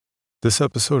This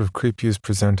episode of Creepy is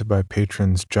presented by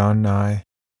patrons John Nye,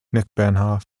 Nick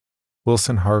Benhoff,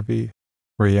 Wilson Harvey,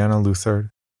 Rihanna Luthard,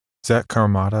 Zach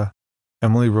Carmata,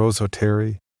 Emily Rose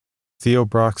O'Terry, Theo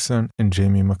Broxson, and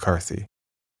Jamie McCarthy.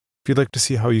 If you'd like to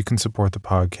see how you can support the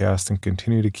podcast and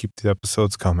continue to keep the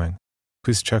episodes coming,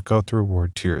 please check out the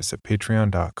reward tiers at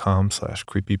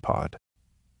patreon.com/creepypod.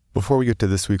 Before we get to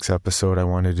this week's episode, I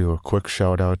want to do a quick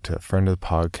shout out to a friend of the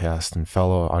podcast and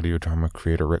fellow audio drama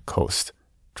creator Rick Coast.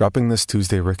 Dropping this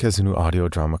Tuesday, Rick has a new audio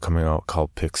drama coming out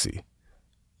called Pixie.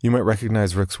 You might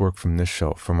recognize Rick's work from this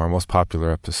show, from our most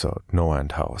popular episode, No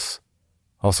End House.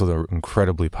 Also the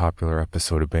incredibly popular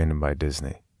episode Abandoned by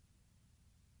Disney.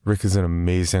 Rick is an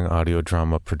amazing audio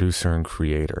drama producer and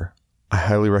creator. I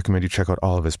highly recommend you check out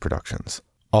all of his productions,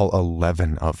 all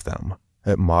 11 of them,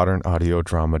 at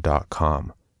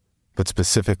modernaudiodrama.com, but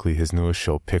specifically his newest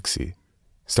show, Pixie,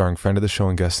 starring friend of the show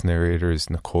and guest narrators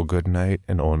Nicole Goodnight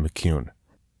and Owen McCune.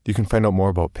 You can find out more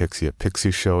about Pixie at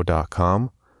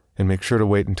pixieshow.com, and make sure to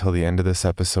wait until the end of this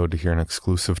episode to hear an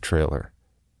exclusive trailer.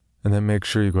 And then make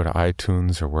sure you go to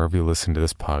iTunes or wherever you listen to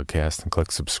this podcast and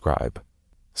click subscribe,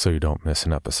 so you don't miss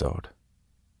an episode.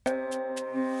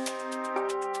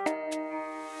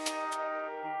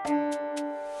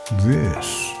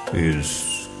 This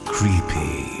is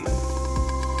Creepy,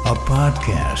 a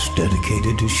podcast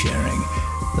dedicated to sharing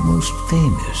the most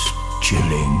famous,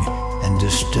 chilling, and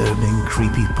disturbing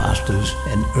creepypastas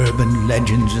and urban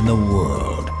legends in the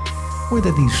world.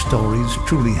 Whether these stories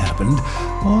truly happened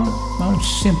or are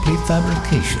simply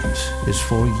fabrications is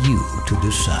for you to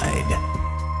decide.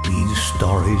 These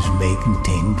stories may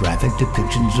contain graphic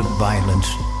depictions of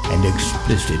violence and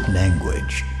explicit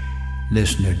language.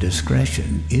 Listener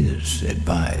discretion is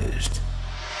advised.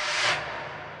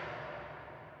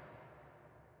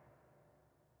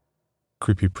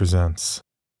 Creepy presents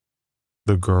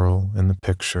The Girl in the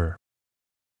Picture,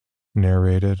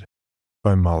 narrated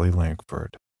by Molly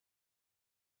Lankford.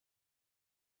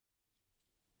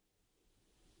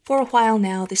 For a while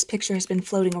now, this picture has been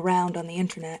floating around on the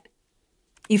internet.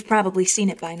 You've probably seen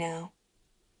it by now.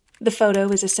 The photo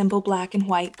is a simple black and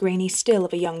white grainy still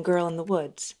of a young girl in the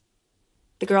woods.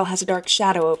 The girl has a dark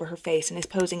shadow over her face and is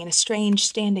posing in a strange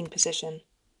standing position.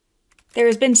 There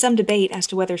has been some debate as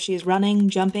to whether she is running,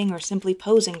 jumping, or simply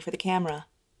posing for the camera.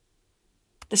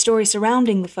 The story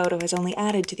surrounding the photo has only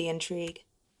added to the intrigue.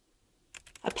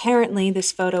 Apparently,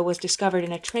 this photo was discovered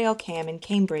in a trail cam in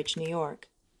Cambridge, New York.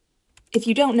 If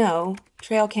you don't know,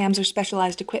 trail cams are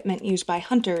specialized equipment used by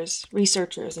hunters,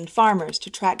 researchers, and farmers to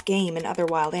track game and other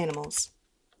wild animals.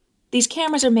 These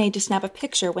cameras are made to snap a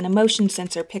picture when a motion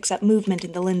sensor picks up movement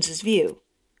in the lens's view.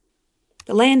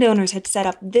 The landowners had set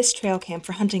up this trail cam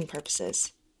for hunting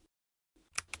purposes.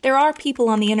 There are people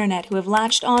on the internet who have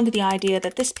latched on to the idea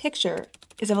that this picture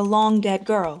is of a long-dead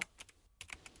girl,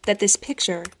 that this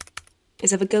picture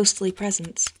is of a ghostly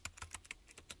presence.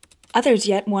 Others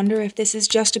yet wonder if this is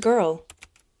just a girl,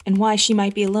 and why she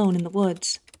might be alone in the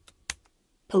woods.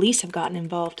 Police have gotten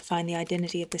involved to find the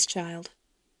identity of this child.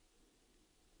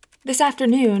 This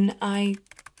afternoon, I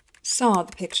saw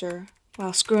the picture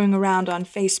while screwing around on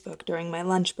Facebook during my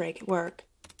lunch break at work.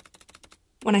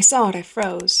 When I saw it, I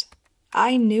froze.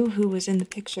 I knew who was in the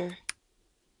picture.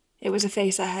 It was a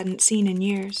face I hadn't seen in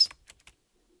years.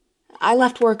 I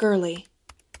left work early.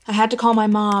 I had to call my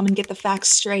mom and get the facts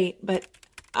straight, but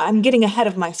I'm getting ahead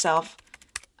of myself.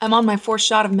 I'm on my fourth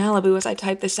shot of Malibu as I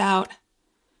type this out.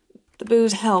 The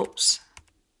booze helps.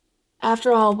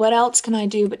 After all, what else can I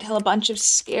do but tell a bunch of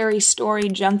scary story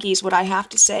junkies what I have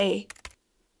to say?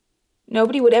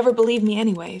 Nobody would ever believe me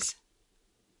anyways.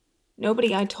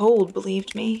 Nobody I told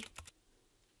believed me.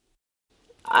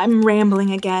 I'm rambling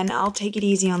again. I'll take it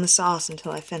easy on the sauce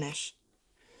until I finish.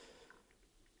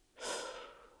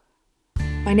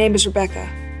 My name is Rebecca,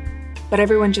 but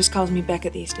everyone just calls me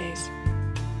Becca these days.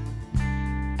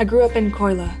 I grew up in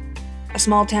Coila, a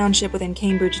small township within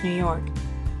Cambridge, New York.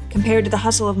 Compared to the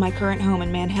hustle of my current home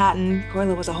in Manhattan,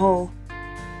 Coila was a hole.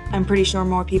 I'm pretty sure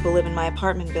more people live in my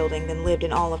apartment building than lived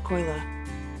in all of Coila.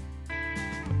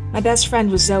 My best friend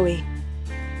was Zoe.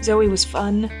 Zoe was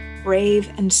fun, brave,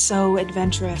 and so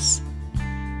adventurous.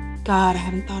 God, I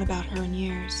haven't thought about her in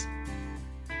years.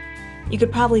 You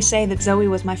could probably say that Zoe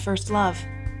was my first love.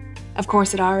 Of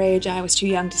course, at our age, I was too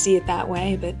young to see it that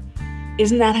way, but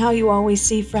isn't that how you always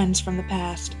see friends from the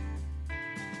past?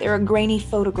 They're a grainy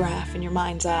photograph in your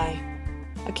mind's eye,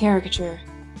 a caricature.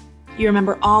 You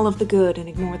remember all of the good and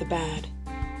ignore the bad.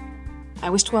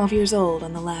 I was 12 years old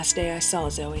on the last day I saw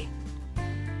Zoe.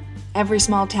 Every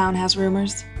small town has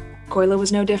rumors. Coila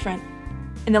was no different.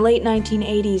 In the late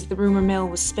 1980s, the rumor mill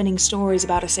was spinning stories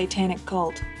about a satanic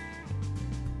cult.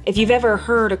 If you've ever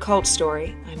heard a cult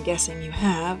story, I'm guessing you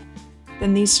have,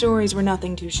 then these stories were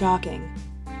nothing too shocking.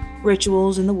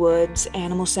 Rituals in the woods,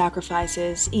 animal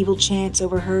sacrifices, evil chants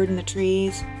overheard in the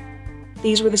trees.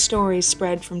 These were the stories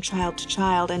spread from child to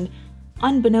child, and,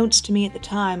 unbeknownst to me at the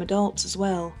time, adults as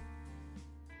well.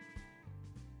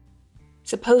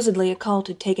 Supposedly a cult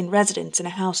had taken residence in a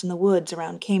house in the woods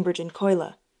around Cambridge and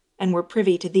Coila, and were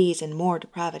privy to these and more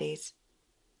depravities.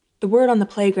 The word on the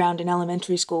playground in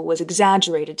elementary school was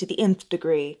exaggerated to the nth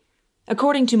degree.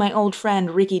 According to my old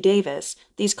friend Ricky Davis,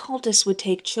 these cultists would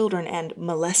take children and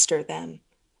molester them.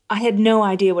 I had no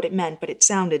idea what it meant, but it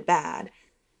sounded bad.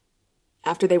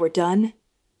 After they were done,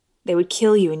 they would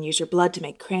kill you and use your blood to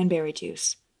make cranberry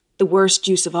juice. The worst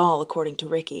juice of all, according to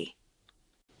Ricky.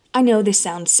 I know this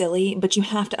sounds silly, but you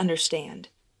have to understand.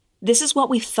 This is what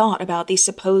we thought about these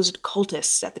supposed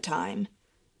cultists at the time.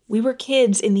 We were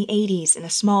kids in the 80s in a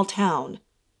small town.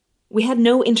 We had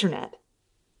no internet.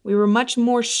 We were much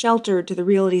more sheltered to the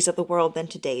realities of the world than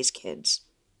today's kids.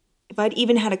 If I'd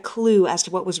even had a clue as to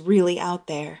what was really out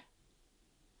there.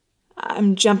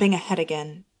 I'm jumping ahead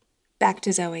again. Back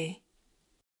to Zoe.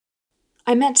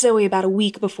 I met Zoe about a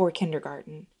week before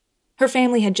kindergarten. Her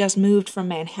family had just moved from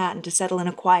Manhattan to settle in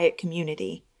a quiet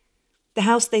community. The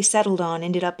house they settled on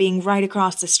ended up being right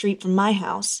across the street from my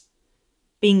house.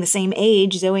 Being the same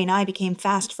age, Zoe and I became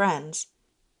fast friends.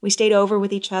 We stayed over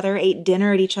with each other, ate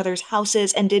dinner at each other's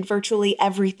houses, and did virtually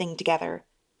everything together.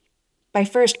 By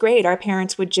first grade, our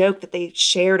parents would joke that they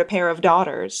shared a pair of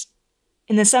daughters.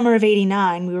 In the summer of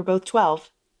 '89, we were both 12.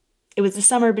 It was the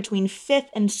summer between 5th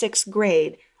and 6th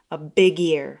grade, a big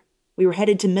year. We were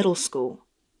headed to middle school.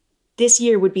 This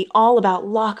year would be all about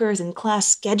lockers and class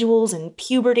schedules and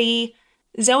puberty.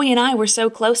 Zoe and I were so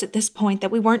close at this point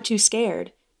that we weren't too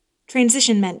scared.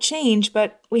 Transition meant change,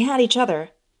 but we had each other.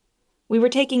 We were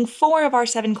taking 4 of our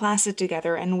 7 classes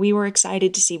together, and we were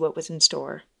excited to see what was in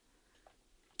store.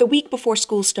 The week before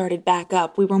school started back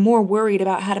up, we were more worried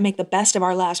about how to make the best of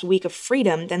our last week of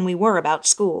freedom than we were about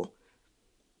school.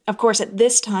 Of course, at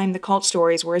this time, the cult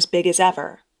stories were as big as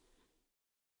ever.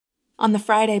 On the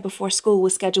Friday before school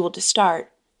was scheduled to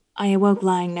start, I awoke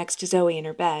lying next to Zoe in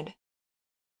her bed.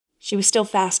 She was still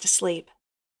fast asleep.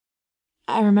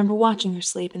 I remember watching her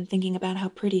sleep and thinking about how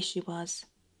pretty she was.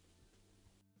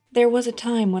 There was a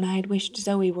time when I had wished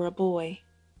Zoe were a boy.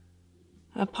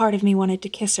 A part of me wanted to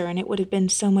kiss her, and it would have been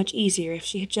so much easier if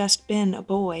she had just been a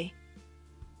boy.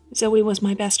 Zoe was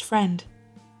my best friend.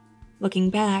 Looking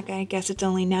back, I guess it's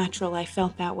only natural I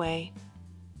felt that way.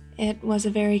 It was a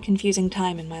very confusing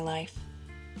time in my life.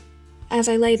 As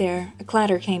I lay there, a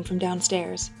clatter came from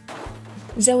downstairs.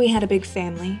 Zoe had a big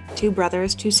family, 2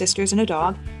 brothers, 2 sisters, and a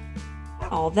dog.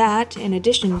 All that, in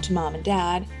addition to Mom and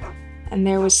Dad, and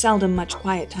there was seldom much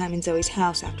quiet time in Zoe's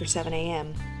house after 7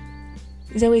 a.m.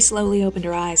 Zoe slowly opened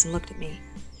her eyes and looked at me.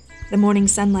 The morning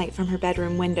sunlight from her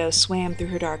bedroom window swam through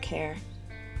her dark hair.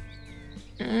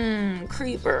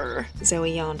 Creeper,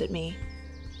 Zoe yawned at me.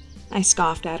 I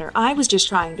scoffed at her. I was just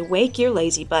trying to wake your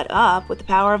lazy butt up with the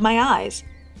power of my eyes.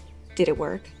 Did it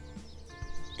work?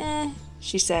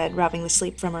 She said, rubbing the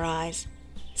sleep from her eyes.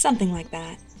 Something like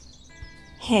that.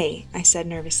 Hey, I said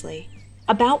nervously.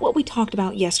 About what we talked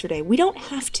about yesterday, we don't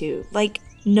have to.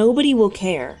 Nobody will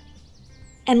care.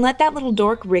 And let that little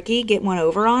dork Ricky get one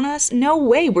over on us? No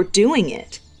way, we're doing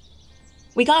it.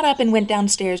 We got up and went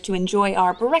downstairs to enjoy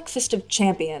our breakfast of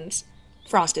champions,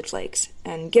 Frosted Flakes,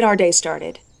 and get our day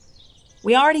started.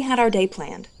 We already had our day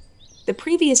planned. The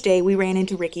previous day, we ran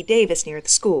into Ricky Davis near the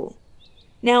school.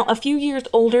 Now, a few years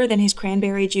older than his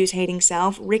cranberry juice-hating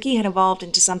self, Ricky had evolved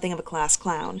into something of a class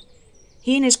clown.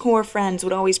 He and his core friends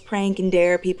would always prank and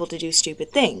dare people to do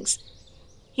stupid things.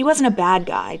 He wasn't a bad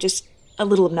guy, just a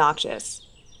little obnoxious.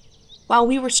 While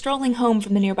we were strolling home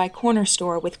from the nearby corner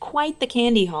store with quite the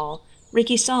candy haul,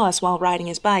 Ricky saw us while riding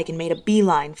his bike and made a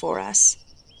beeline for us.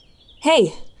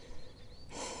 Hey,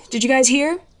 did you guys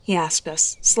hear? He asked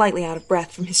us, slightly out of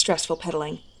breath from his stressful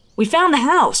pedaling. We found the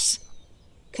house!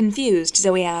 Confused,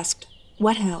 Zoe asked,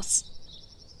 What house?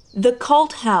 The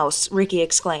cult house, Ricky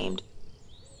exclaimed.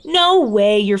 No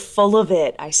way, you're full of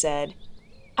it, I said.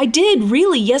 I did,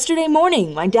 really, yesterday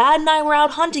morning. My dad and I were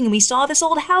out hunting and we saw this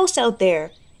old house out there.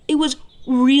 It was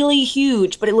really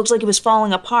huge, but it looks like it was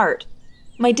falling apart.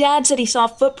 My dad said he saw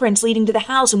footprints leading to the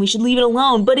house and we should leave it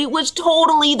alone, but it was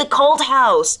totally the cult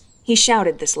house. He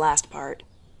shouted this last part.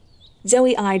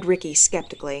 Zoe eyed Ricky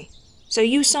skeptically. So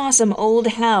you saw some old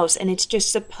house and it's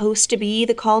just supposed to be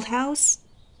the cult house?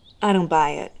 I don't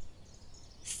buy it.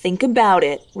 Think about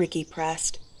it, Ricky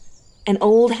pressed. An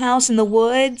old house in the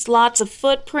woods, lots of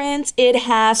footprints. It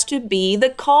has to be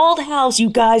the cult house. You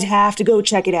guys have to go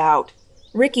check it out.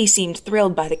 Ricky seemed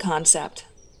thrilled by the concept.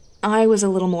 I was a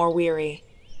little more weary.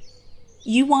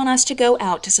 You want us to go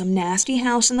out to some nasty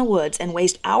house in the woods and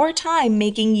waste our time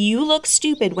making you look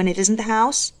stupid when it isn't the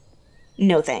house?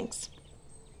 No thanks.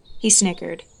 He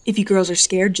snickered. If you girls are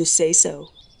scared, just say so.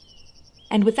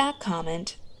 And with that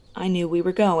comment, I knew we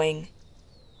were going.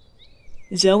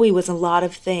 Zoe was a lot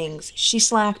of things. She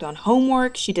slacked on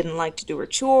homework, she didn't like to do her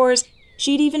chores,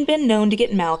 she'd even been known to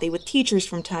get mouthy with teachers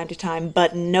from time to time,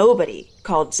 but nobody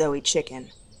called Zoe chicken.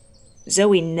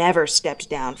 Zoe never stepped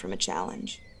down from a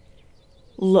challenge.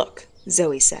 Look,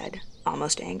 Zoe said,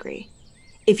 almost angry.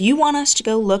 If you want us to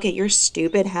go look at your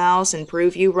stupid house and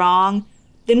prove you wrong,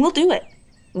 then we'll do it.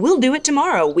 We'll do it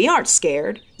tomorrow. We aren't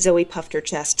scared. Zoe puffed her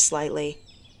chest slightly.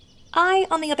 I,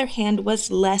 on the other hand,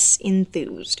 was less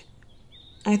enthused.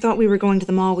 I thought we were going to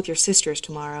the mall with your sisters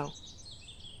tomorrow.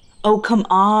 Oh, come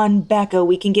on, Becca.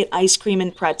 We can get ice cream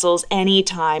and pretzels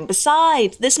anytime.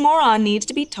 Besides, this moron needs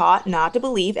to be taught not to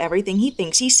believe everything he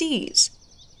thinks he sees.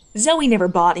 Zoe never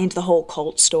bought into the whole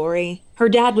cult story. Her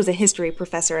dad was a history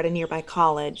professor at a nearby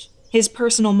college. His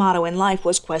personal motto in life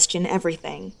was question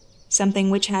everything, something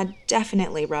which had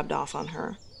definitely rubbed off on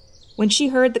her. When she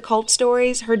heard the cult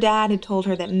stories, her dad had told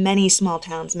her that many small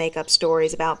towns make up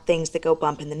stories about things that go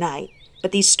bump in the night,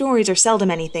 but these stories are seldom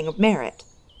anything of merit.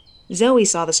 Zoe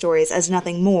saw the stories as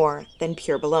nothing more than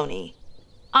pure baloney.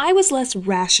 I was less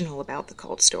rational about the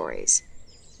cult stories.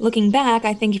 Looking back,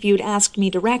 I think if you'd asked me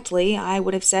directly, I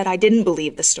would have said I didn't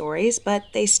believe the stories, but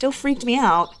they still freaked me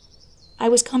out. I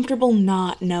was comfortable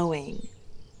not knowing.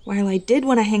 While I did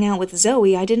want to hang out with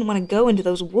Zoe, I didn't want to go into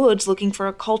those woods looking for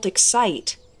a cultic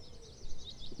site.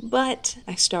 But,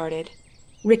 I started.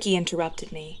 Ricky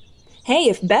interrupted me. Hey,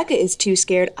 if Becca is too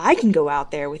scared, I can go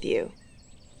out there with you.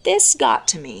 This got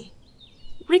to me.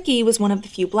 Ricky was one of the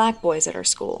few black boys at our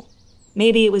school.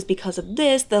 Maybe it was because of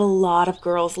this that a lot of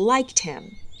girls liked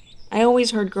him. I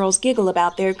always heard girls giggle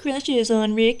about their crushes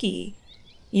on Ricky.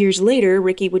 Years later,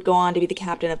 Ricky would go on to be the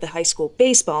captain of the high school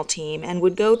baseball team and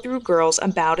would go through girls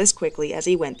about as quickly as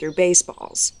he went through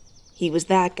baseballs. He was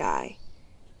that guy.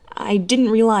 I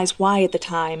didn't realize why at the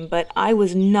time, but I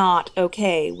was not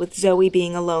okay with Zoe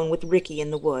being alone with Ricky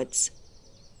in the woods.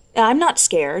 I'm not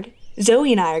scared.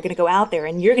 Zoe and I are going to go out there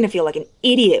and you're going to feel like an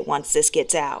idiot once this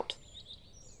gets out.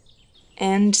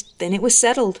 And then it was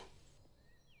settled.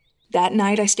 That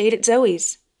night I stayed at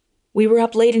Zoe's. We were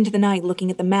up late into the night looking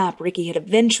at the map Ricky had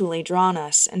eventually drawn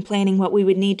us and planning what we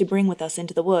would need to bring with us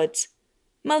into the woods.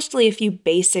 Mostly a few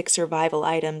basic survival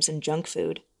items and junk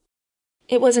food.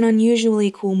 It was an unusually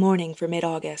cool morning for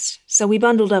mid-August, so we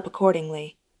bundled up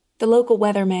accordingly. The local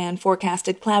weatherman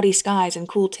forecasted cloudy skies and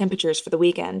cool temperatures for the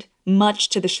weekend, much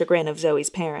to the chagrin of Zoe's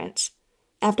parents.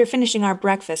 After finishing our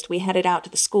breakfast, we headed out to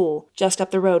the school, just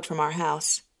up the road from our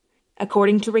house.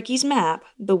 According to Ricky's map,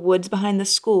 the woods behind the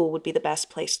school would be the best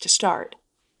place to start.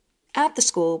 At the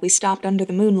school, we stopped under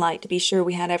the moonlight to be sure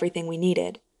we had everything we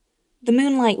needed. The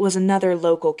moonlight was another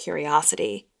local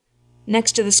curiosity.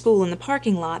 Next to the school in the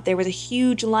parking lot, there was a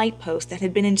huge light post that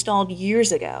had been installed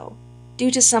years ago. Due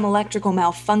to some electrical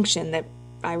malfunction that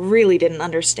I really didn't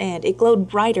understand, it glowed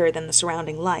brighter than the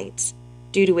surrounding lights.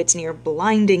 Due to its near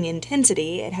blinding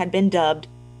intensity, it had been dubbed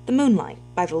the Moonlight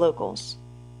by the locals.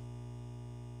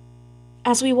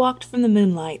 As we walked from the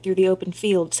moonlight through the open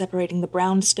field separating the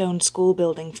brownstone school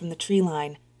building from the tree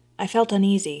line, I felt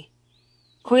uneasy.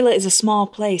 Koila is a small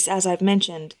place, as I've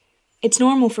mentioned. It's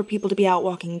normal for people to be out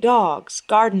walking dogs,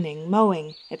 gardening,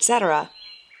 mowing, etc.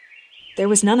 There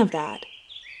was none of that.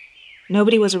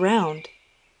 Nobody was around.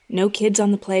 No kids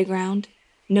on the playground.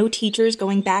 No teachers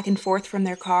going back and forth from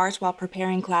their cars while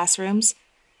preparing classrooms.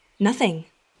 Nothing.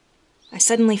 I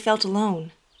suddenly felt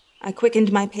alone. I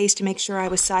quickened my pace to make sure I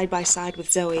was side by side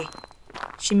with Zoe.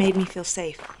 She made me feel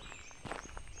safe.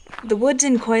 The woods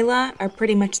in Koila are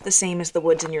pretty much the same as the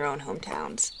woods in your own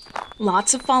hometowns.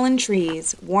 Lots of fallen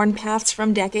trees, worn paths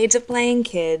from decades of playing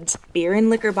kids, beer and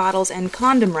liquor bottles, and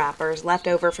condom wrappers left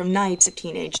over from nights of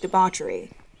teenage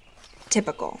debauchery.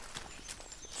 Typical.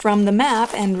 From the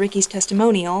map and Ricky's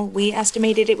testimonial, we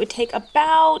estimated it would take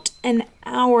about an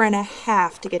hour and a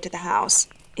half to get to the house,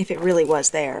 if it really was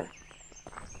there.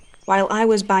 While I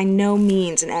was by no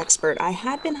means an expert, I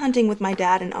had been hunting with my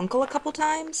dad and uncle a couple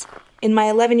times. In my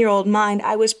 11-year-old mind,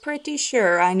 I was pretty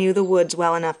sure I knew the woods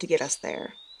well enough to get us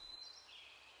there.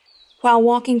 While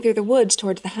walking through the woods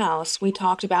towards the house, we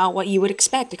talked about what you would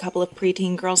expect a couple of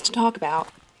preteen girls to talk about.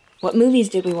 What movies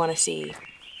did we want to see?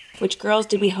 Which girls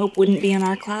did we hope wouldn't be in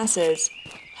our classes?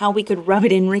 How we could rub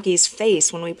it in Ricky's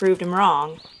face when we proved him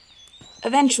wrong.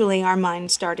 Eventually, our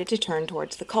minds started to turn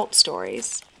towards the cult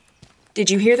stories. Did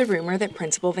you hear the rumor that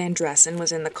Principal Van Dressen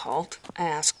was in the cult? I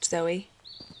asked Zoe.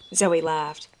 Zoe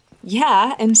laughed.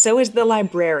 Yeah, and so is the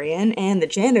librarian and the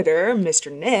janitor,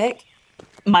 Mr. Nick.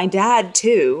 My dad,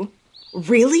 too.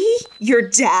 Really? Your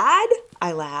dad?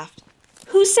 I laughed.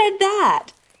 Who said that?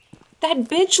 That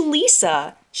bitch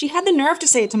Lisa. She had the nerve to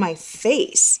say it to my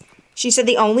face. She said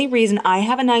the only reason I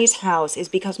have a nice house is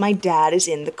because my dad is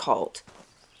in the cult.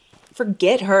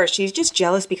 Forget her. She's just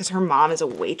jealous because her mom is a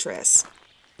waitress.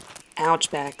 Ouch,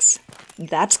 Bex.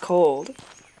 That's cold.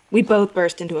 We both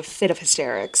burst into a fit of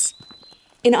hysterics.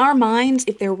 In our minds,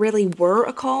 if there really were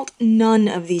a cult, none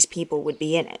of these people would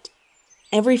be in it.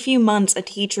 Every few months, a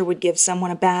teacher would give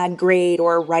someone a bad grade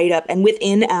or a write-up, and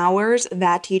within hours,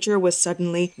 that teacher was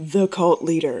suddenly the cult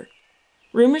leader.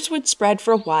 Rumors would spread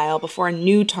for a while before a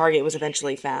new target was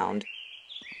eventually found.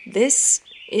 This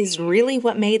is really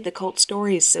what made the cult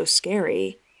stories so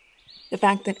scary. The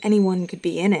fact that anyone could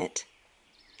be in it.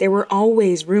 There were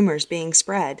always rumors being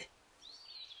spread.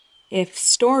 If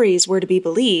stories were to be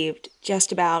believed,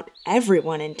 just about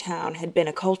everyone in town had been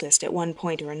a cultist at one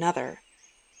point or another.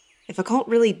 If a cult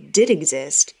really did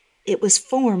exist, it was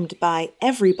formed by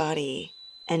everybody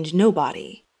and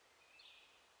nobody.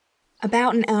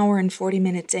 About an hour and 40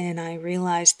 minutes in, I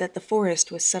realized that the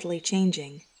forest was subtly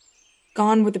changing.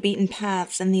 Gone were the beaten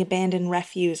paths and the abandoned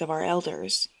refuse of our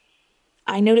elders.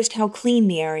 I noticed how clean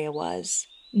the area was,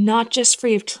 not just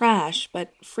free of trash,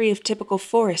 but free of typical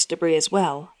forest debris as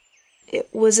well. It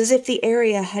was as if the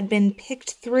area had been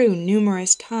picked through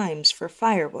numerous times for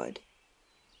firewood.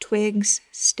 Twigs,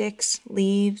 sticks,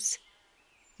 leaves.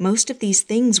 Most of these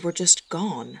things were just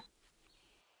gone.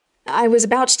 I was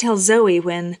about to tell Zoe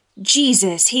when,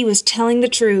 Jesus, he was telling the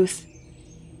truth.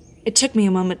 It took me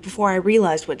a moment before I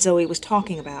realized what Zoe was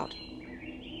talking about.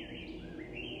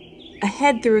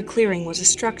 Ahead through a clearing was a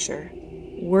structure.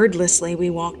 Wordlessly, we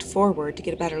walked forward to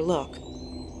get a better look.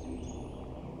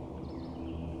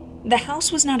 The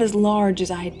house was not as large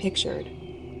as I had pictured.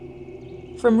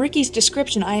 From Ricky's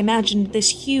description, I imagined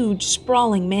this huge,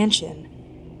 sprawling mansion.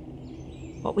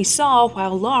 What we saw,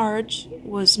 while large,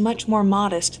 was much more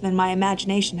modest than my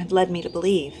imagination had led me to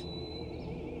believe.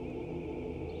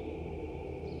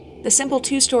 The simple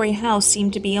two-story house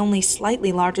seemed to be only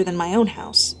slightly larger than my own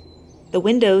house. The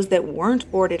windows that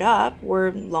weren't boarded up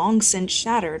were long since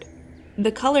shattered.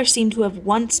 The color seemed to have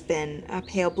once been a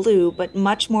pale blue, but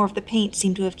much more of the paint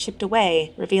seemed to have chipped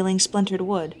away, revealing splintered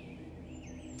wood.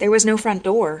 There was no front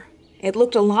door. It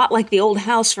looked a lot like the old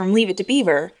house from Leave It to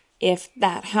Beaver, if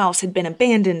that house had been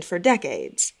abandoned for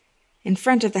decades. In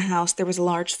front of the house there was a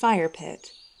large fire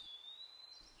pit.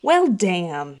 "Well,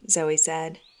 damn," Zoe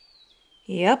said.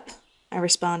 "Yep," I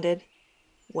responded.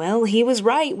 "Well, he was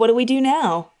right. What do we do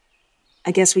now?"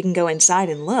 "I guess we can go inside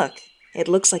and look. It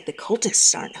looks like the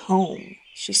cultists aren't home,"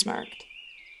 she smirked.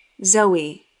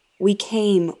 "Zoe, we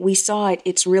came. We saw it.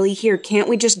 It's really here. Can't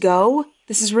we just go?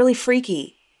 This is really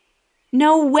freaky."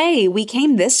 "No way. We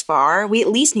came this far. We at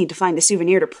least need to find a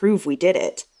souvenir to prove we did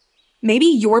it." "Maybe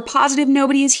you're positive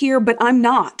nobody is here, but I'm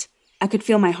not." I could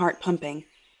feel my heart pumping.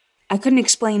 I couldn't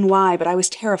explain why, but I was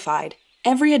terrified.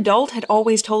 Every adult had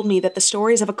always told me that the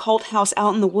stories of a cult house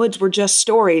out in the woods were just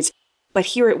stories, but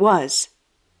here it was.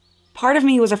 Part of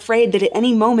me was afraid that at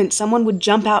any moment someone would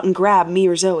jump out and grab me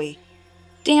or Zoe.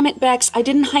 "Damn it, Bex, I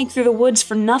didn't hike through the woods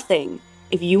for nothing.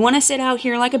 If you want to sit out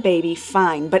here like a baby,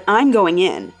 fine, but I'm going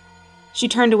in." She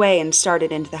turned away and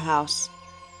started into the house.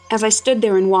 As I stood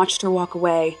there and watched her walk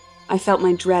away, I felt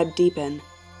my dread deepen.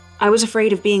 I was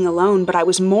afraid of being alone, but I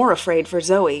was more afraid for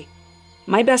Zoe.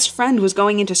 My best friend was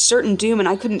going into certain doom and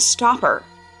I couldn't stop her.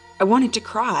 I wanted to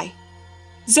cry.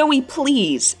 "Zoe,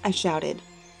 please," I shouted.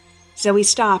 Zoe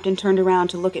stopped and turned around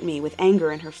to look at me with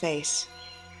anger in her face.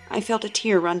 I felt a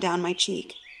tear run down my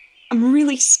cheek. "I'm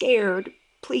really scared.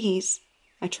 Please."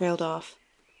 I trailed off.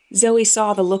 Zoe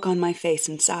saw the look on my face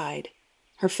and sighed.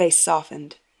 Her face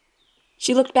softened.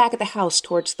 She looked back at the house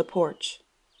towards the porch.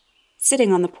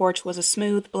 Sitting on the porch was a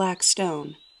smooth black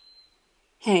stone.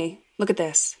 "Hey, look at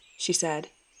this," she said,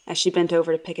 as she bent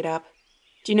over to pick it up.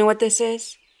 "Do you know what this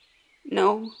is?"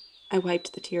 "No," I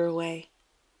wiped the tear away.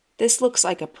 "This looks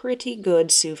like a pretty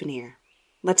good souvenir.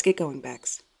 Let's get going,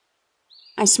 Bex."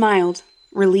 I smiled,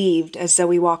 relieved, as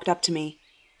Zoe walked up to me.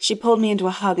 She pulled me into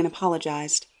a hug and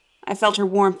apologized. I felt her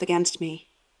warmth against me.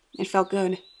 It felt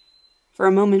good. For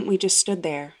a moment, we just stood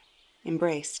there,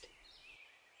 embraced.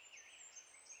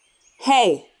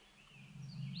 "Hey!"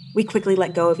 We quickly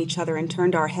let go of each other and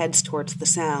turned our heads towards the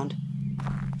sound.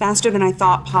 Faster than I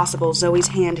thought possible, Zoe's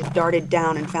hand had darted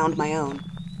down and found my own.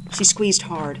 She squeezed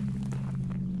hard.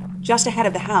 Just ahead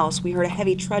of the house, we heard a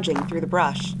heavy trudging through the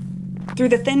brush. Through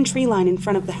the thin tree line in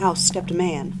front of the house stepped a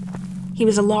man. He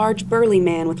was a large, burly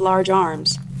man with large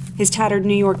arms. His tattered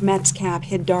New York Mets cap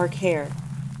hid dark hair.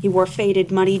 He wore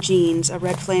faded, muddy jeans, a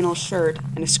red flannel shirt,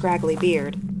 and a scraggly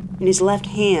beard. In his left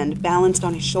hand, balanced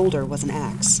on his shoulder, was an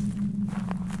axe.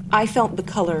 I felt the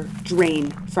color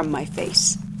drain from my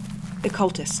face. The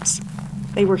cultists.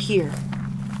 They were here.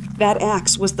 That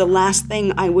axe was the last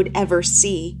thing I would ever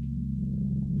see.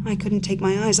 I couldn't take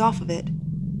my eyes off of it.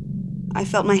 I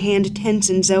felt my hand tense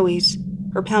in Zoe's.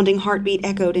 Her pounding heartbeat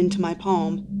echoed into my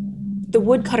palm. The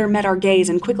woodcutter met our gaze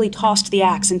and quickly tossed the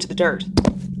axe into the dirt.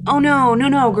 "Oh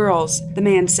no, girls," the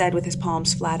man said with his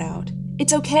palms flat out.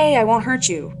 "It's okay, I won't hurt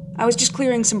you. I was just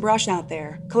clearing some brush out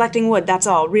there. Collecting wood, that's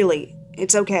all, really.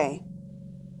 It's okay."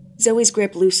 Zoe's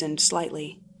grip loosened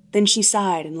slightly. Then she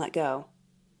sighed and let go.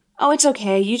 "Oh, it's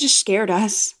okay, you just scared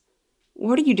us.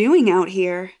 What are you doing out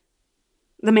here?"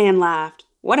 The man laughed.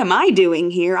 "What am I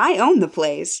doing here? I own the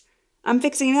place. I'm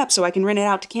fixing it up so I can rent it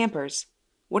out to campers.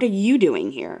 What are you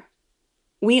doing here?"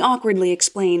 We awkwardly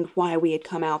explained why we had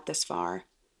come out this far,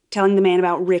 telling the man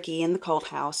about Ricky and the cult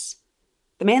house.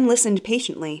 The man listened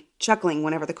patiently, chuckling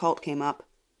whenever the cult came up.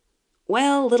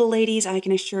 "Well, little ladies, I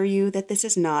can assure you that this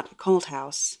is not a cult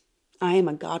house. I am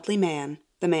a godly man,"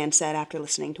 the man said after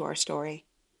listening to our story.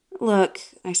 "Look,"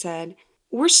 I said,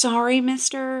 "we're sorry,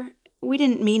 mister. We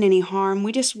didn't mean any harm.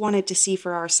 We just wanted to see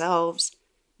for ourselves.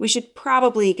 We should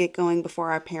probably get going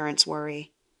before our parents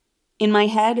worry." In my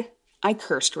head, I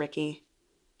cursed Ricky.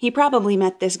 He probably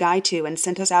met this guy too and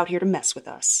sent us out here to mess with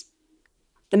us.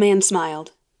 The man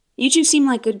smiled. "You two seem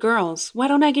like good girls. Why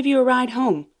don't I give you a ride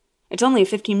home? It's only a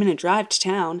 15-minute drive to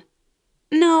town."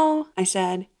 "No," I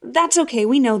said. "That's okay,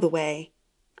 we know the way."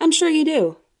 "I'm sure you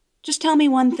do. Just tell me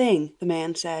one thing," the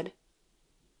man said.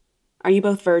 "Are you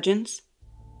both virgins?"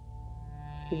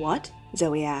 "What?"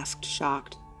 Zoe asked,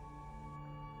 shocked.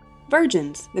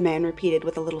 "Virgins," the man repeated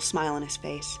with a little smile on his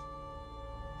face.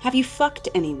 "Have you fucked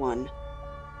anyone?"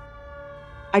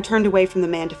 I turned away from the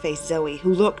man to face Zoe,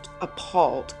 who looked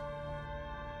appalled.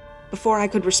 Before I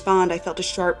could respond, I felt a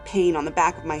sharp pain on the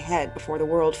back of my head before the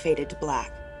world faded to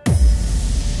black.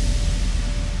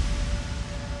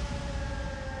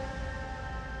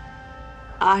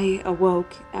 I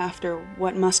awoke after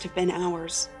what must have been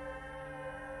hours.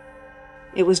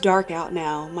 It was dark out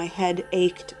now. My head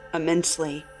ached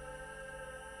immensely.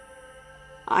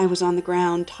 I was on the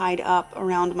ground, tied up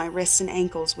around my wrists and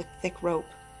ankles with thick rope.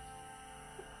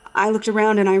 I looked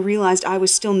around and I realized I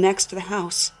was still next to the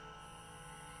house.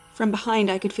 From behind,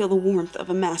 I could feel the warmth of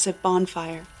a massive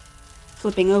bonfire.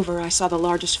 Flipping over, I saw the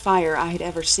largest fire I had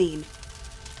ever seen.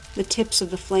 The tips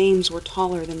of the flames were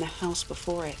taller than the house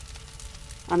before it.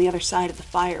 On the other side of the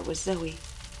fire was Zoe.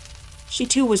 She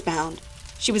too was bound.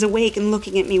 She was awake and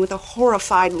looking at me with a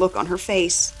horrified look on her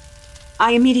face.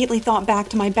 I immediately thought back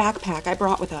to my backpack I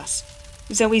brought with us.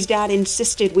 Zoe's dad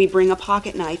insisted we bring a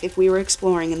pocket knife if we were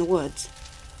exploring in the woods.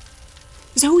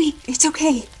 "Zoe, it's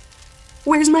okay.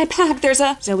 Where's my pack?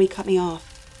 Zoe cut me off.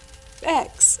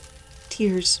 "Bex."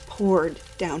 Tears poured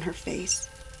down her face.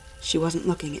 She wasn't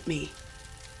looking at me.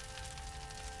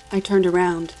 I turned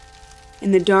around.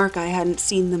 In the dark, I hadn't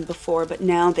seen them before, but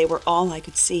now they were all I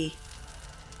could see.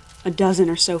 A dozen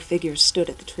or so figures stood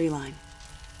at the tree line.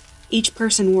 Each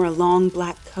person wore a long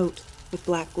black coat with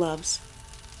black gloves.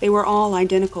 They were all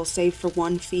identical save for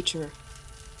one feature.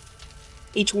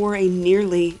 Each wore a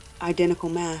nearly identical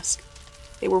mask.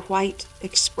 They were white,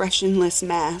 expressionless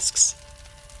masks.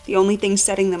 The only thing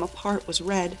setting them apart was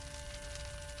red.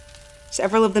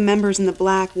 Several of the members in the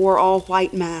black wore all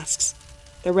white masks.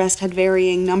 The rest had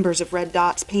varying numbers of red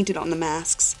dots painted on the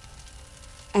masks.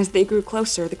 As they grew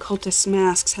closer, the cultists'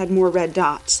 masks had more red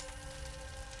dots.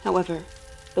 However,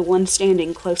 the one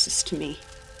standing closest to me,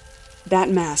 that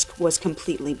mask was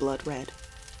completely blood red.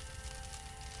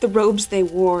 The robes they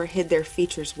wore hid their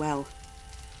features well.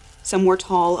 Some were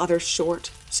tall, others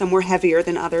short. Some were heavier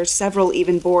than others. Several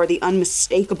even bore the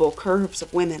unmistakable curves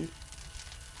of women.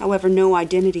 However, no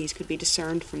identities could be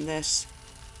discerned from this.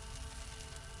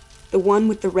 The one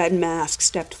with the red mask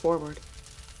stepped forward.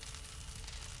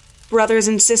 "Brothers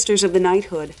and sisters of the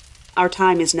knighthood, our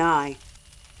time is nigh,"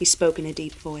 he spoke in a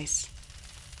deep voice.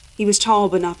 He was tall,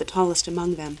 but not the tallest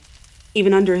among them.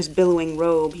 Even under his billowing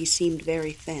robe, he seemed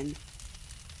very thin.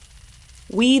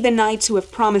 "We, the knights who have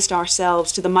promised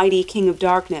ourselves to the mighty King of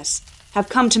Darkness, have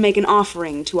come to make an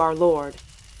offering to our Lord."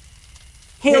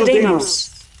 "Hail Deimos,"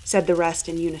 said the rest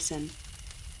in unison.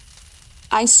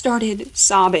 I started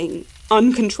sobbing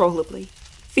uncontrollably.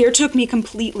 Fear took me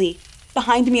completely.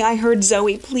 Behind me, I heard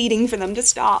Zoe pleading for them to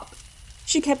stop.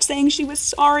 She kept saying she was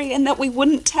sorry and that we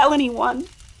wouldn't tell anyone.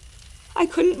 I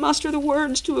couldn't muster the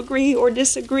words to agree or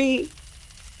disagree.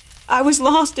 I was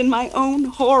lost in my own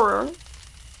horror.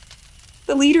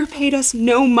 The leader paid us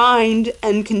no mind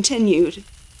and continued.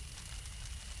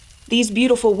 These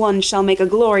beautiful ones shall make a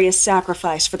glorious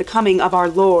sacrifice for the coming of our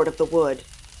Lord of the Wood.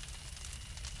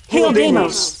 Hail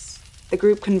Deimos! The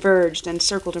group converged and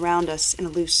circled around us in a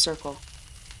loose circle.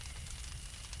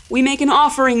 We make an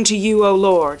offering to you, O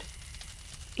Lord.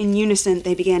 In unison,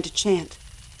 they began to chant,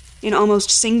 in almost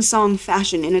sing-song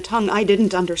fashion, in a tongue I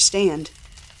didn't understand.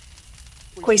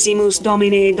 Quaesimus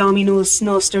Domine Dominus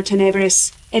noster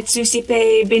tenebris, et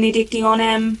suscipe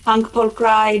benedictionem hanc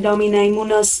pulchrae Domine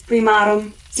munus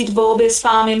primarum, sit vobis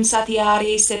famem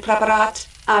satiari se preparat,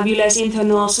 abules inter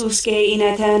nos usque in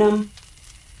aeternum.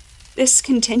 This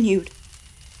continued,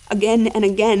 again and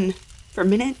again, for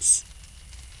minutes,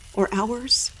 or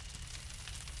hours,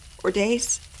 or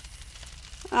days.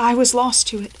 I was lost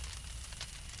to it.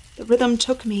 The rhythm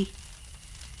took me.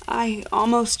 I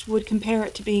almost would compare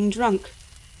it to being drunk.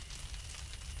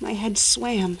 My head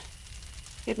swam.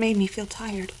 It made me feel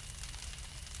tired.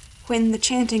 When the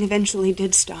chanting eventually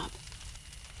did stop,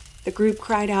 the group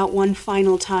cried out one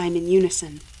final time in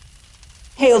unison.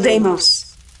 Hail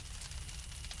Deimos!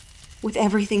 With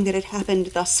everything that had happened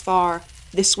thus far,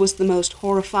 this was the most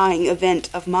horrifying event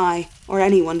of my or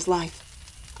anyone's life.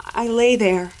 I lay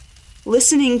there,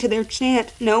 listening to their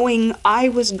chant, knowing I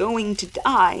was going to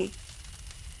die.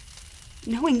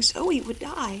 Knowing Zoe would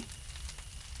die.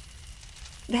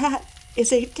 That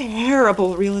is a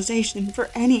terrible realization for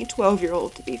any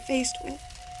 12-year-old to be faced with.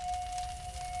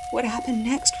 What happened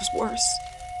next was worse.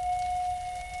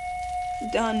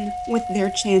 Done with their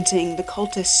chanting, the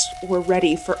cultists were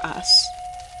ready for us.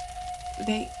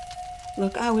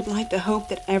 Look, I would like to hope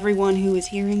that everyone who is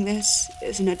hearing this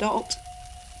is an adult.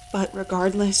 But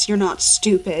regardless, you're not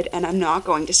stupid, and I'm not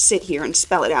going to sit here and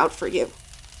spell it out for you.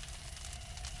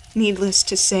 Needless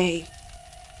to say,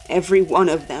 every one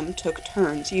of them took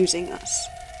turns using us,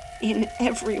 in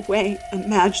every way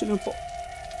imaginable.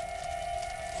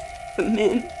 The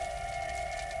men,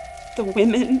 the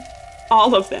women,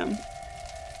 all of them.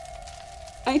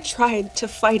 I tried to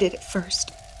fight it at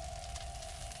first.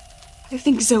 I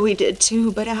think Zoe did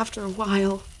too, but after a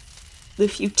while, the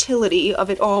futility of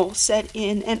it all set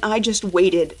in, and I just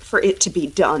waited for it to be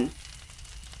done.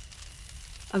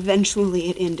 Eventually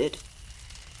it ended.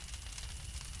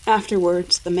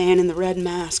 Afterwards, the man in the red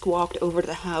mask walked over to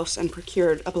the house and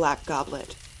procured a black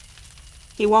goblet.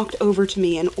 He walked over to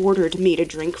me and ordered me to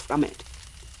drink from it.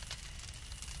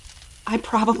 I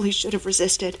probably should have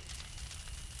resisted,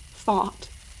 fought,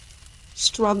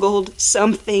 struggled,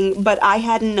 something, but I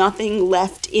had nothing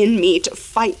left in me to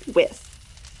fight with.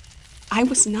 I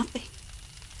was nothing.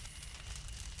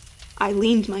 I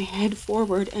leaned my head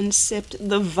forward and sipped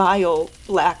the vile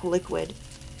black liquid.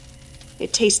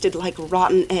 It tasted like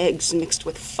rotten eggs mixed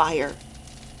with fire.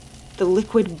 The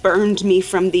liquid burned me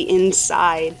from the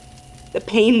inside. The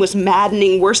pain was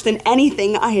maddening, worse than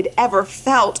anything I had ever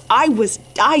felt. I was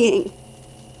dying.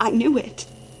 I knew it.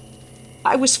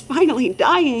 I was finally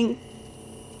dying.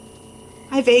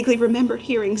 I vaguely remembered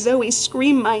hearing Zoe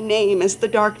scream my name as the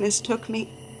darkness took me.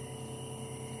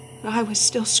 I was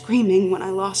still screaming when I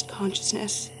lost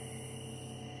consciousness.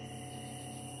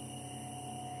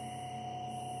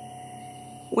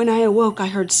 When I awoke, I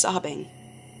heard sobbing.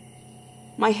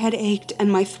 My head ached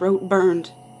and my throat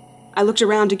burned. I looked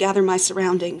around to gather my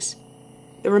surroundings.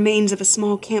 The remains of a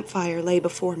small campfire lay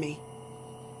before me.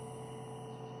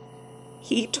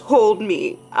 He told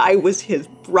me I was his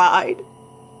bride.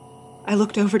 I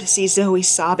looked over to see Zoe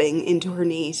sobbing into her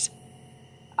knees.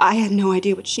 I had no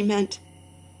idea what she meant.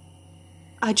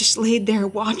 I just laid there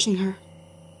watching her,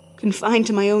 confined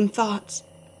to my own thoughts.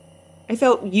 I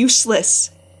felt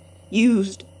useless,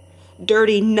 used,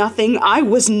 dirty, nothing. I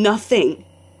was nothing.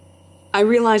 I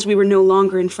realized we were no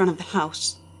longer in front of the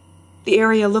house. The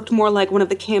area looked more like one of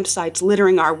the campsites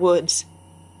littering our woods.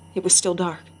 It was still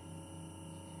dark.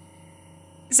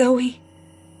 Zoe,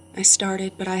 I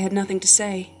started, but I had nothing to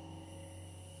say.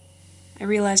 I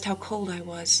realized how cold I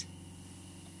was.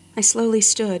 I slowly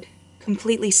stood,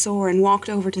 completely sore, and walked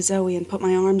over to Zoe and put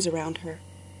my arms around her.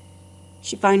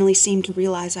 She finally seemed to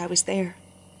realize I was there,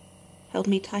 held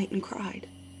me tight and cried.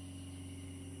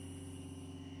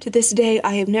 To this day,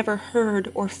 I have never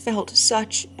heard or felt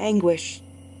such anguish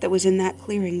that was in that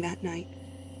clearing that night.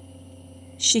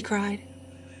 She cried.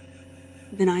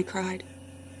 Then I cried.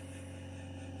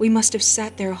 We must have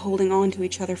sat there holding on to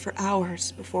each other for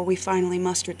hours before we finally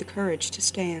mustered the courage to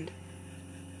stand.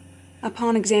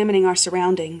 Upon examining our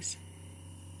surroundings,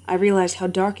 I realized how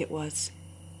dark it was,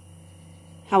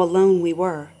 how alone we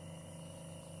were.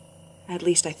 At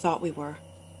least I thought we were.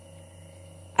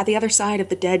 At the other side of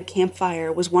the dead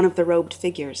campfire was one of the robed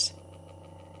figures.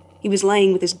 He was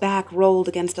laying with his back rolled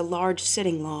against a large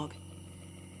sitting log.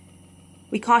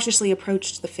 We cautiously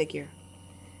approached the figure.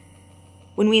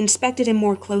 When we inspected him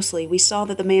more closely, we saw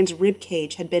that the man's rib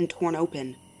cage had been torn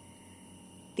open.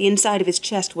 The inside of his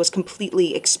chest was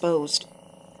completely exposed.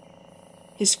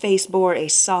 His face bore a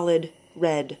solid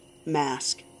red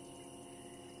mask.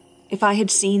 If I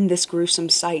had seen this gruesome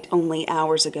sight only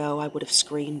hours ago, I would have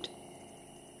screamed.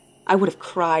 I would have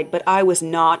cried, but I was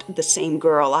not the same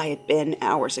girl I had been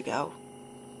hours ago.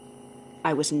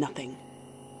 I was nothing.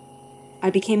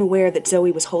 I became aware that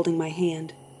Zoe was holding my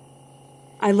hand.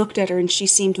 I looked at her and she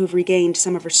seemed to have regained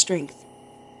some of her strength.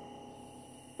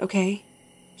 "Okay?"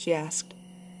 she asked.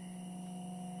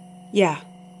 "Yeah,"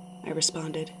 I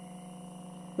responded.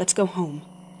 "Let's go home."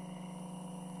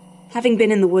 Having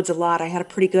been in the woods a lot, I had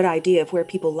a pretty good idea of where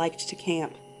people liked to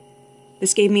camp.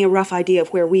 This gave me a rough idea of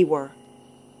where we were.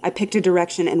 I picked a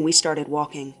direction and we started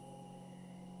walking.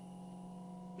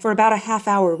 For about a half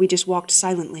hour, we just walked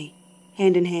silently,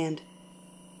 hand in hand.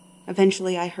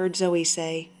 Eventually, I heard Zoe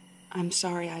say, "I'm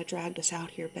sorry I dragged us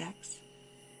out here, Bex."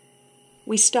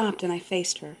 We stopped and I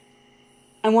faced her.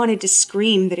 I wanted to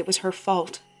scream that it was her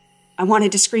fault. I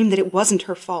wanted to scream that it wasn't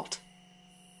her fault.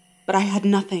 But I had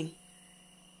nothing.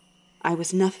 I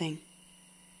was nothing.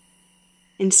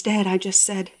 Instead, I just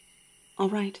said, "All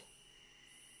right."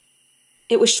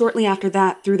 It was shortly after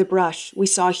that, through the brush, we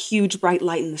saw a huge bright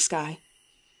light in the sky.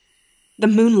 The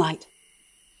moonlight.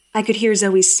 I could hear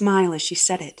Zoe's smile as she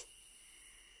said it.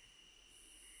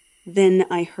 Then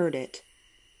I heard it.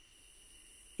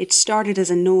 It started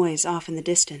as a noise off in the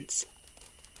distance.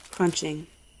 Crunching,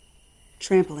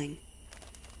 trampling,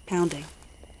 pounding.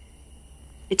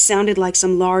 It sounded like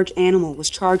some large animal was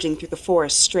charging through the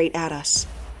forest straight at us.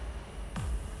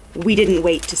 We didn't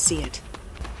wait to see it.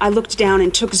 I looked down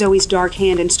and took Zoe's dark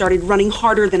hand and started running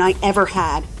harder than I ever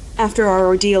had. After our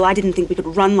ordeal, I didn't think we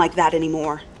could run like that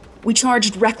anymore. We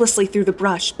charged recklessly through the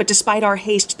brush, but despite our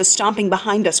haste, the stomping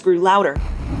behind us grew louder.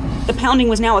 The pounding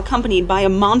was now accompanied by a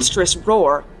monstrous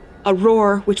roar, a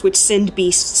roar which would send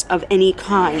beasts of any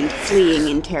kind fleeing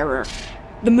in terror.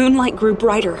 The moonlight grew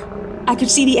brighter. I could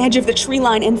see the edge of the tree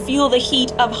line and feel the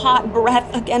heat of hot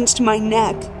breath against my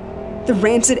neck. The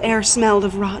rancid air smelled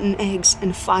of rotten eggs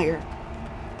and fire.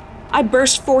 I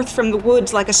burst forth from the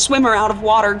woods like a swimmer out of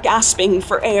water, gasping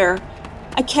for air.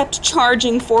 I kept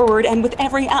charging forward, and with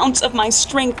every ounce of my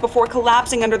strength before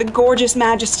collapsing under the gorgeous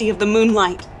majesty of the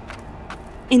moonlight.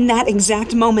 In that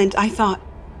exact moment, I thought,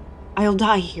 I'll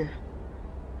die here.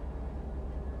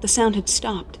 The sound had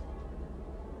stopped.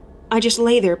 I just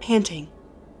lay there panting.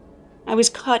 I was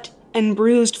cut and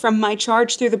bruised from my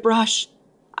charge through the brush.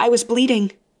 I was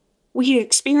bleeding. We had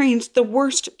experienced the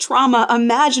worst trauma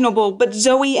imaginable, but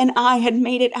Zoe and I had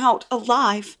made it out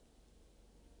alive.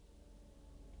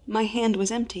 My hand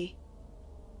was empty.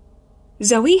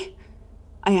 "Zoe?"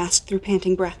 I asked through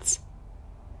panting breaths.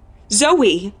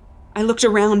 "Zoe!" I looked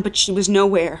around, but she was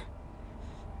nowhere.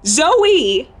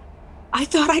 "Zoe!" I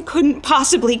thought I couldn't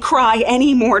possibly cry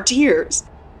any more tears.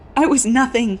 I was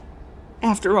nothing,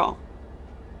 after all.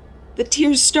 The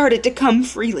tears started to come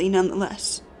freely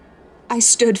nonetheless. I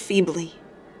stood feebly.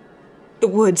 The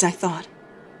woods, I thought.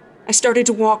 I started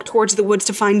to walk towards the woods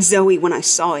to find Zoe when I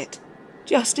saw it.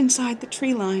 Just inside the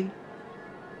tree line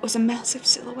was a massive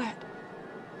silhouette.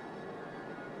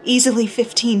 Easily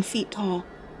 15 feet tall.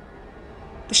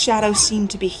 The shadow seemed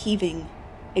to be heaving,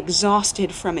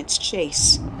 exhausted from its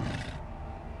chase.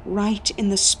 Right in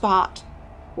the spot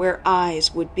where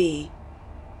eyes would be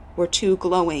were two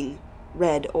glowing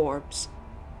red orbs.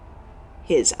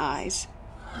 His eyes.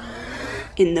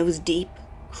 In those deep,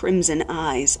 crimson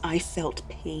eyes, I felt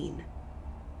pain.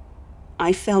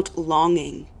 I felt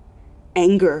longing,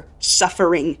 anger,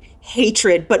 suffering,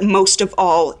 hatred, but most of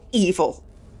all, evil.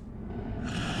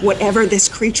 Whatever this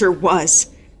creature was,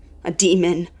 a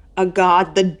demon, a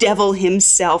god, the devil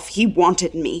himself, he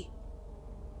wanted me.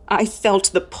 I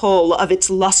felt the pull of its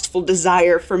lustful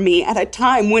desire for me at a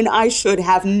time when I should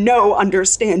have no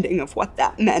understanding of what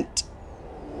that meant.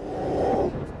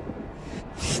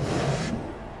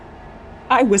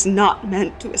 I was not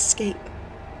meant to escape.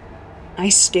 I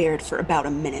stared for about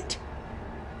a minute,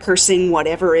 cursing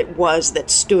whatever it was that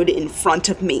stood in front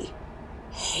of me,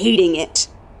 hating it.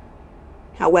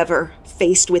 However,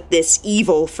 faced with this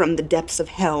evil from the depths of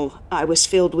hell, I was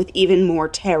filled with even more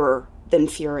terror than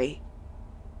fury.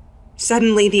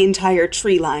 Suddenly, the entire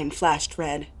tree line flashed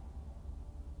red,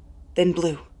 then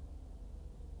blue,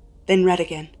 then red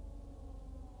again.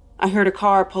 I heard a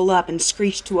car pull up and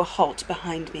screech to a halt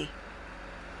behind me.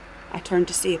 I turned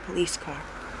to see a police car.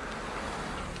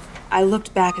 I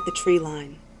looked back at the tree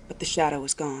line, but the shadow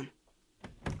was gone.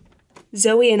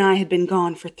 Zoe and I had been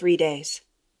gone for 3 days.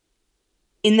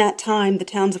 In that time, the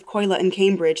towns of Coila and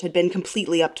Cambridge had been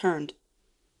completely upturned.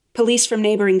 Police from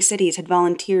neighboring cities had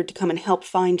volunteered to come and help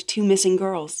find 2 missing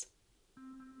girls.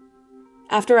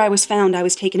 After I was found, I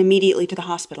was taken immediately to the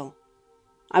hospital.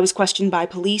 I was questioned by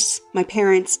police, my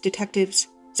parents, detectives,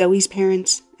 Zoe's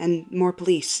parents, and more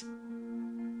police.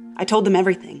 I told them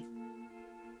everything.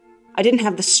 I didn't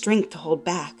have the strength to hold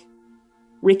back.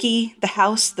 Ricky, the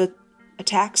house, the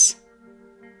attacks,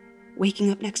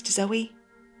 waking up next to Zoe,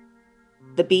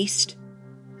 the beast.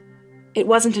 It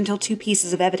wasn't until 2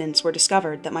 pieces of evidence were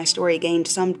discovered that my story gained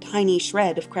some tiny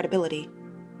shred of credibility.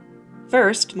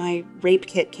 First, my rape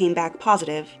kit came back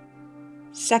positive.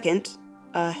 Second,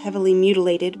 a heavily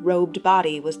mutilated, robed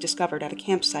body was discovered at a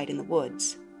campsite in the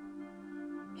woods.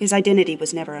 His identity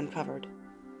was never uncovered.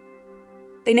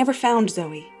 They never found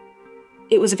Zoe.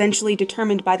 It was eventually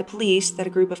determined by the police that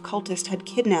a group of cultists had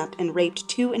kidnapped and raped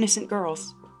 2 innocent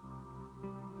girls.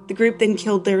 The group then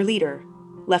killed their leader,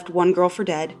 left 1 girl for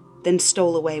dead, then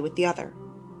stole away with the other.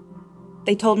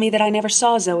 They told me that I never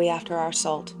saw Zoe after our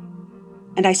assault,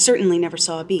 and I certainly never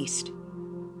saw a beast.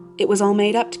 It was all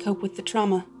made up to cope with the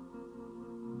trauma.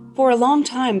 For a long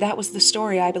time, that was the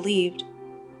story I believed.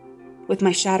 With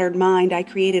my shattered mind, I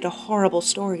created a horrible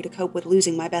story to cope with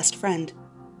losing my best friend.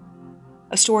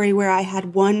 A story where I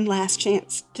had one last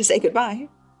chance to say goodbye.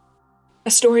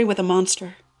 A story with a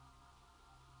monster.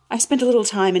 I spent a little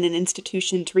time in an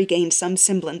institution to regain some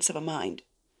semblance of a mind.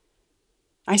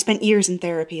 I spent years in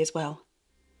therapy as well.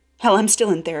 Hell, I'm still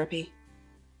in therapy.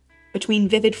 Between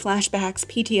vivid flashbacks,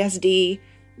 PTSD,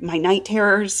 my night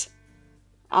terrors,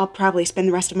 I'll probably spend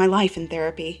the rest of my life in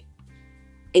therapy.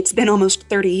 It's been almost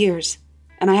 30 years,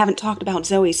 and I haven't talked about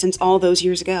Zoe since all those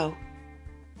years ago.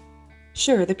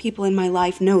 Sure, the people in my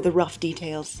life know the rough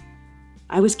details.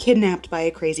 I was kidnapped by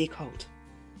a crazy cult.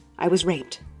 I was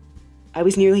raped. I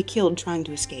was nearly killed trying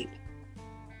to escape.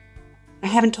 I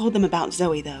haven't told them about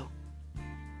Zoe, though.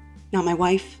 Not my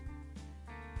wife,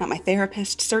 not my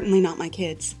therapist, certainly not my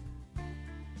kids.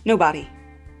 Nobody.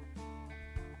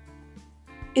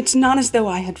 It's not as though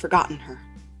I had forgotten her.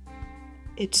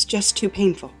 It's just too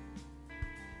painful.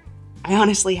 I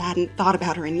honestly hadn't thought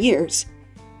about her in years.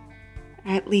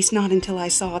 At least not until I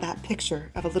saw that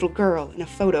picture of a little girl in a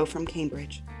photo from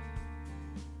Cambridge.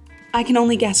 I can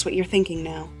only guess what you're thinking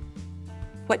now.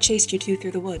 What chased you 2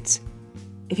 through the woods?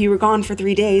 If you were gone for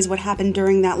 3 days, what happened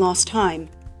during that lost time?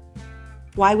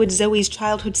 Why would Zoe's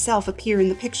childhood self appear in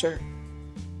the picture?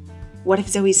 What if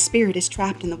Zoe's spirit is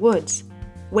trapped in the woods,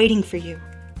 waiting for you?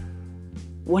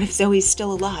 What if Zoe's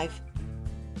still alive?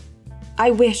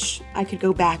 I wish I could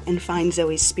go back and find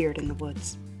Zoe's spirit in the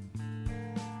woods.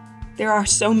 There are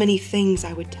so many things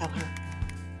I would tell her.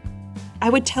 I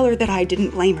would tell her that I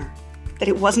didn't blame her, that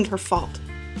it wasn't her fault.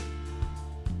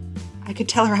 I could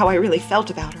tell her how I really felt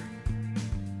about her.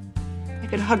 I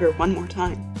could hug her one more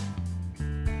time.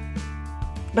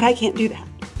 But I can't do that.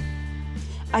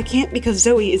 I can't because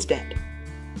Zoe is dead.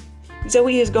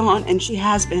 Zoe is gone, and she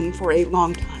has been for a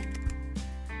long time.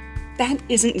 That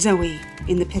isn't Zoe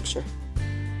in the picture.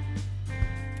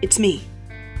 It's me.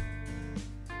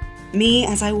 Me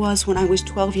as I was when I was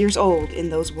 12 years old in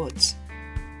those woods.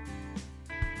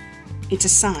 It's a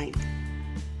sign.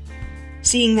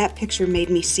 Seeing that picture made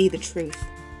me see the truth.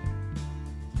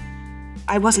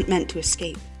 I wasn't meant to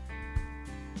escape.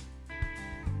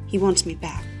 He wants me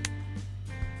back.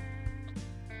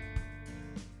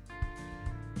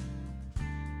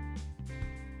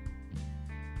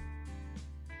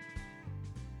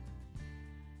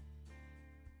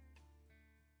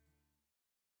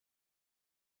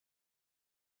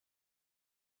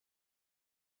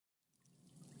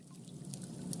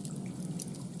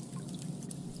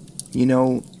 You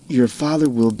know, your father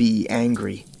will be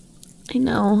angry. I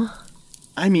know.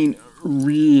 I mean,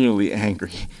 really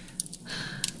angry.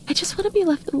 I just want to be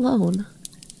left alone.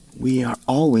 We are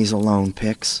always alone,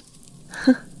 Pix.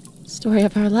 Story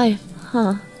of our life,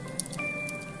 huh?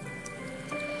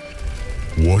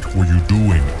 What were you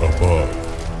doing above?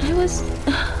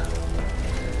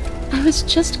 I was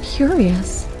just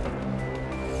curious.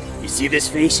 You see this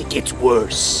face? It gets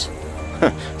worse.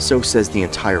 So says the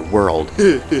entire world.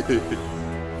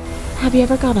 Have you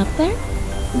ever gone up there?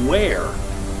 Where?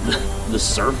 The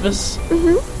surface?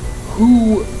 Mm-hmm.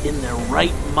 Who in their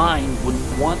right mind would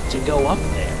want to go up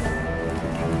there?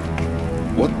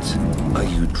 What are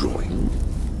you drawing?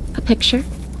 A picture.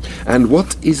 And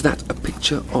what is that a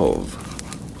picture of?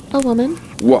 A woman.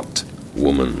 What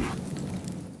woman?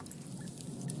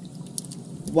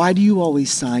 Why do you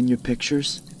always sign your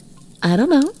pictures? I don't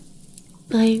know.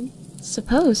 I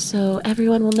suppose so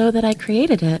everyone will know that I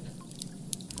created it.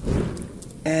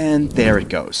 And there it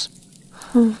goes.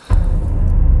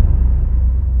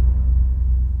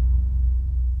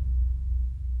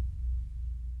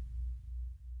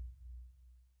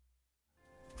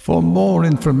 For more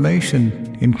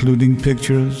information, including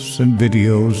pictures and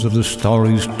videos of the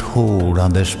stories told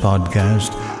on this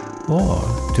podcast, or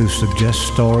to suggest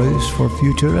stories for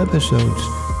future episodes,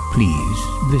 please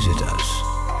visit us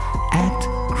at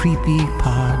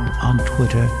CreepyPod on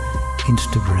Twitter,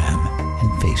 Instagram, and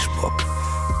Facebook,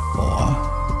 or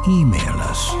email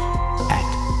us at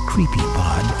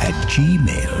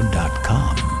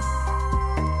creepypod@gmail.com.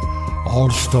 All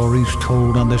stories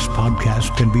told on this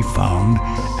podcast can be found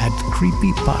at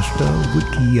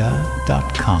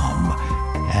creepypastawikia.com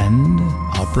and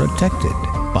are protected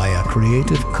by a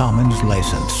Creative Commons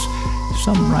license.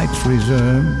 Some rights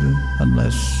reserved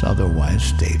unless otherwise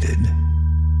stated.